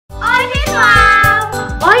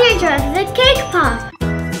começar!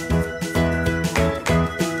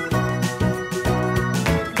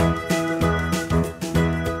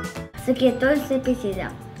 Isso aqui é tudo que você precisa.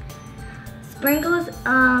 Sprinkles,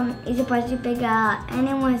 e você pode pegar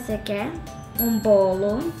anyone você quer. Um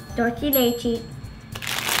bolo, doce de leite,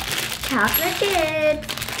 chocolate chips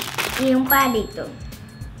e um palito.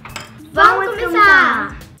 Vamos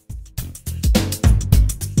começar!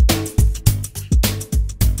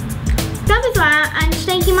 Então, pessoal, a gente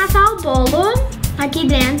tem que amassar o bolo aqui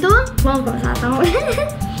dentro. Vamos começar, então.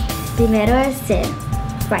 Primeiro é você.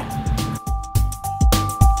 Vai.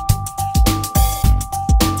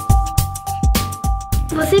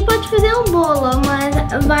 Você pode fazer um bolo,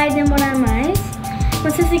 mas vai demorar mais.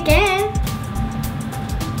 Mas se você quer...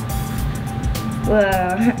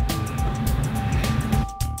 Uau.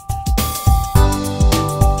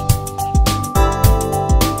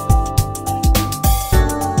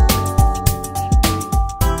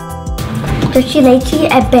 Doce de leite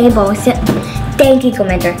é bem bom, você tem que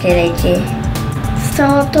comer doce de leite.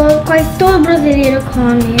 Quase todo brasileiro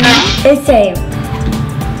come. Eu sei.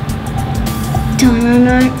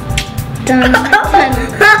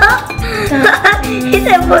 Isso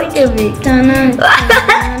é muito bem.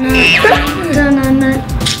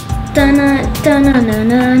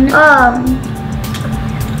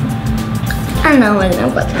 Ah não, mas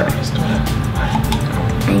não pode.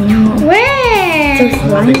 I know. Where? So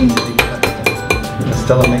slimy.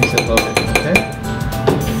 Stella makes it loaded, okay?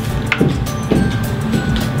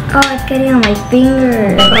 Oh, it's getting on my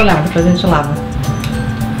finger. Não tem problema, depois a gente lava.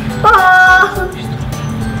 Oh!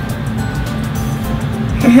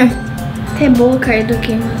 Tem boa cair do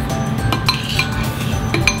que.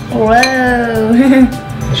 Uou!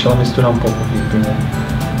 Deixa ela misturar um pouco aqui primeiro.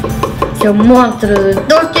 Seu monstro!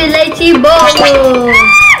 Doce de leite e bolo!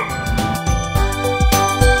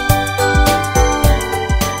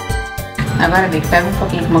 Agora, Vicky, pega um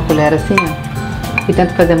pouquinho com uma colher assim, ó, e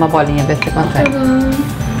tenta fazer uma bolinha, ver se você consegue. Tá bom.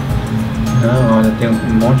 Não, olha, tem um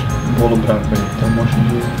monte de bolo branco ali, tem um monte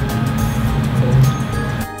de...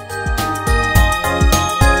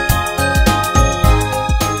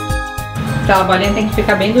 Aquela bolinha tem que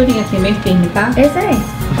ficar bem durinha assim, bem firme, tá? Esse aí.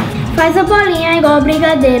 Faz a bolinha igual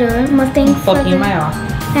brigadeiro, mas tem que Um pouquinho maior.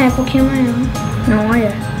 É, um pouquinho maior. Não,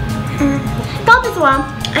 olha. Então, pessoal,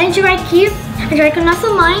 a gente vai com a nossa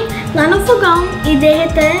mãe lá no fogão e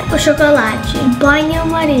derreter o chocolate.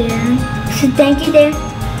 Banho-maria. Você tem que ter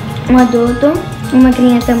um adulto, uma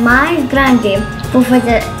criança mais grande. Vou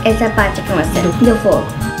fazer essa parte com você, do fogo.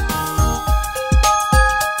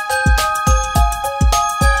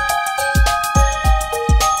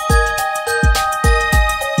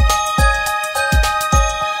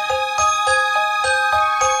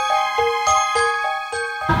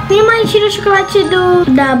 Minha mãe tira o chocolate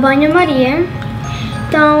da banho-maria.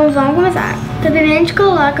 Então vamos começar. Então, primeiro a gente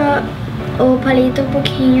coloca o palito um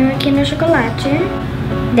pouquinho aqui no chocolate.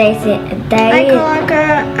 Aí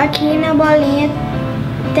coloca aqui na bolinha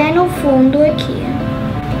até no fundo aqui.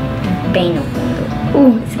 Bem no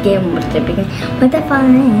fundo. Isso aqui é muito pequeno. Mas tá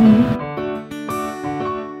falando.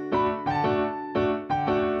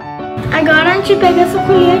 Agora a gente pega essa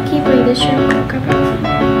colher aqui pra deixar eu colocar pra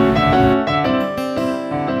cima.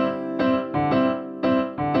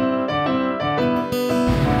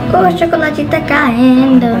 O chocolate tá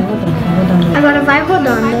caindo. Agora vai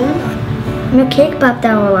rodando. Meu Cakepop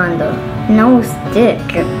tá rolando. Não o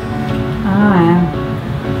stick. Ah,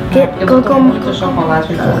 é. Eu colocou muito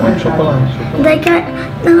chocolate. Muito chocolate. Daí cai...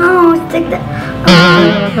 Não, o stick tá...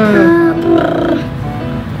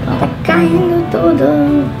 Tá caindo tudo.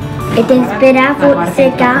 Eu tenho que esperar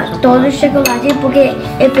secar todo o chocolate porque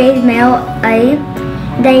eu fiz mel aí.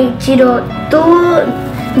 Daí tirou tudo.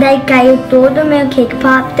 Daí caiu todo o meu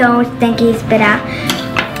Cakepop, então você tem que esperar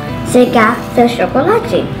secar seu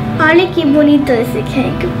chocolate. Olha que bonito esse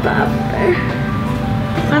Cakepop.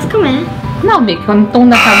 Posso comer? Não, Vicky, quando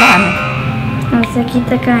tudo acabar, né? Nossa, aqui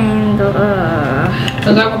tá caindo.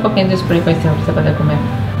 Eu jogo um pouquinho de sprinkle em cima pra você poder comer.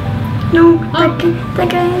 Não, tá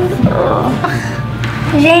caindo.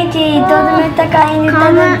 Gente, todo mundo tá caindo.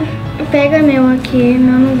 Calma, pega meu aqui,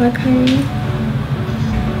 não vai cair.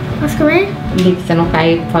 Posso comer? Vicky, se não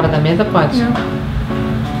cair fora da mesa, pode? Não.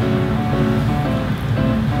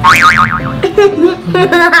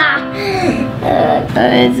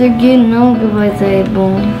 Esse aqui não que vai ser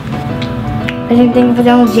bom. A gente tem que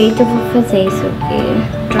fazer um jeito pra fazer isso aqui.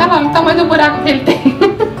 Ah, não, o tamanho do buraco que ele tem.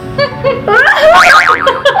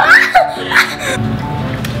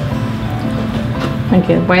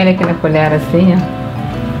 Aqui, põe ele aqui na colher assim,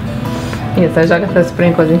 ó. Isso, aí joga essas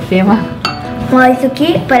sprinkles em cima. Olha, isso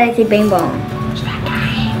aqui parece bem bom.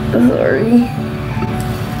 Sorry.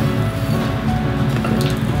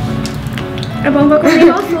 É bom pra comer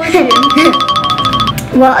igual sushi.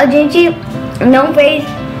 Bom, a gente não fez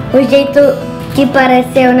o jeito que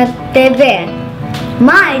pareceu na TV,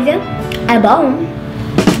 mas é bom.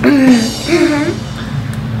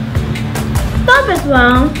 Bom,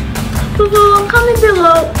 pessoal, por favor, comment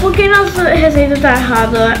below porque nossa receita tá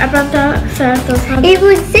errada. É pra estar certa, sabe? E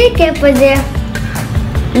você quer fazer?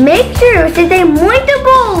 Make sure você tem muito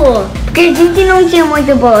bolo, porque a gente não tinha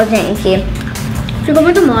muito bolo, gente. Ficou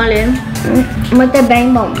muito mole. Mas é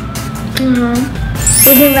bem bom. A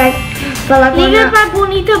gente vai falar com Liga pra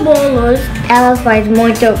Bonita Bolos. ela faz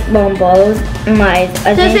muito bom bolos, mas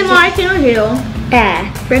a Você gente... mora aqui no Rio, É.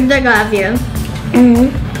 perto da Gavea.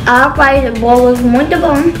 Ela faz bolos muito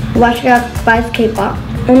bons. Eu acho que ela faz K-pop.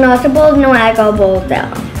 O nosso bolo não é igual ao bolo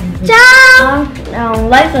dela. Tchau! Então,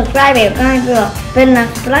 like, subscribe e comenta para o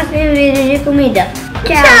nosso próximo vídeo de comida.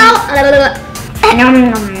 Tchau! Tchau! Nham,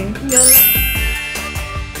 nham.